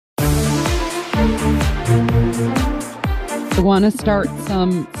Want to start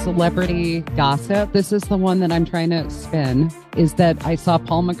some celebrity gossip? This is the one that I'm trying to spin, is that I saw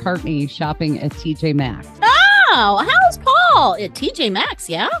Paul McCartney shopping at TJ Maxx. Oh, how's Paul? At TJ Maxx,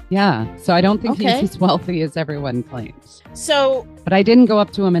 yeah? Yeah. So I don't think he's as wealthy as everyone claims. But I didn't go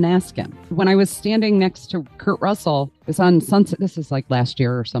up to him and ask him. When I was standing next to Kurt Russell, it was on Sunset. This is like last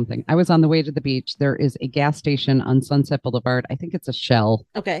year or something. I was on the way to the beach. There is a gas station on Sunset Boulevard. I think it's a Shell.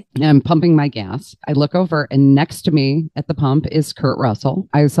 Okay. And I'm pumping my gas. I look over and next to me at the pump is Kurt Russell.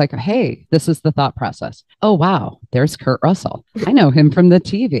 I was like, hey, this is the thought process. Oh, wow. There's Kurt Russell. I know him from the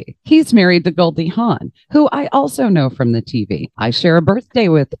TV. He's married to Goldie Hawn, who I also know from the TV. I share a birthday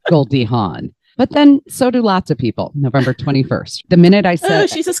with Goldie Hawn. But then so do lots of people. November 21st. The minute I said... Oh,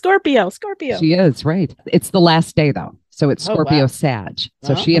 she's a Scorpio. Scorpio. She is, right. It's the last day, though. So it's Scorpio Sag.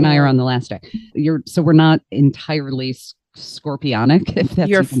 So she and I are on the last day. So we're not entirely scorpionic. If that's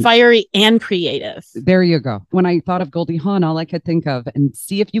You're fiery and creative. There you go. When I thought of Goldie Hawn, all I could think of, and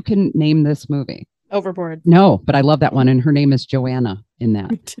see if you can name this movie. Overboard. No, but I love that one. And her name is Joanna in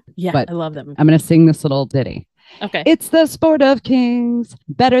that. Yeah, but I love that movie. I'm going to sing this little ditty. Okay. It's the sport of kings,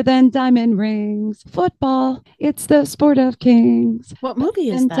 better than diamond rings. Football, it's the sport of kings. What movie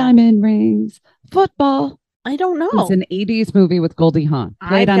is that? Diamond rings. Football. I don't know. It's an 80's movie with Goldie Hawn.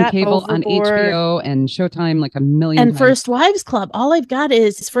 Played on cable, on HBO and Showtime like a million times. And First Wives Club. All I've got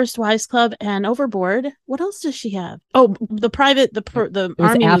is First Wives Club and Overboard. What else does she have? Oh, the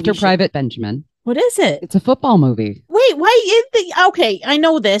Army after movie Private Benjamin. What is it? It's a football movie. Wait, why is okay, I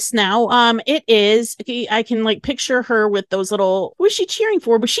know this now. It is, I can like picture her with those little, what was she cheering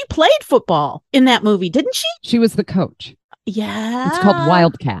for? But she played football in that movie, didn't she? She was the coach. Yeah. It's called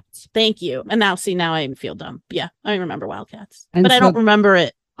Wildcats. Thank you. And now I feel dumb. Yeah, I remember Wildcats. But I don't remember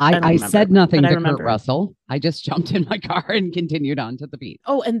it. I said nothing to Kurt Russell. I just jumped in my car and continued on to the beat.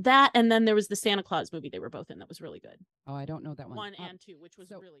 Oh, and then there was the Santa Claus movie they were both in that was really good. Oh, I don't know that one. 1 and 2, which was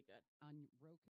really good.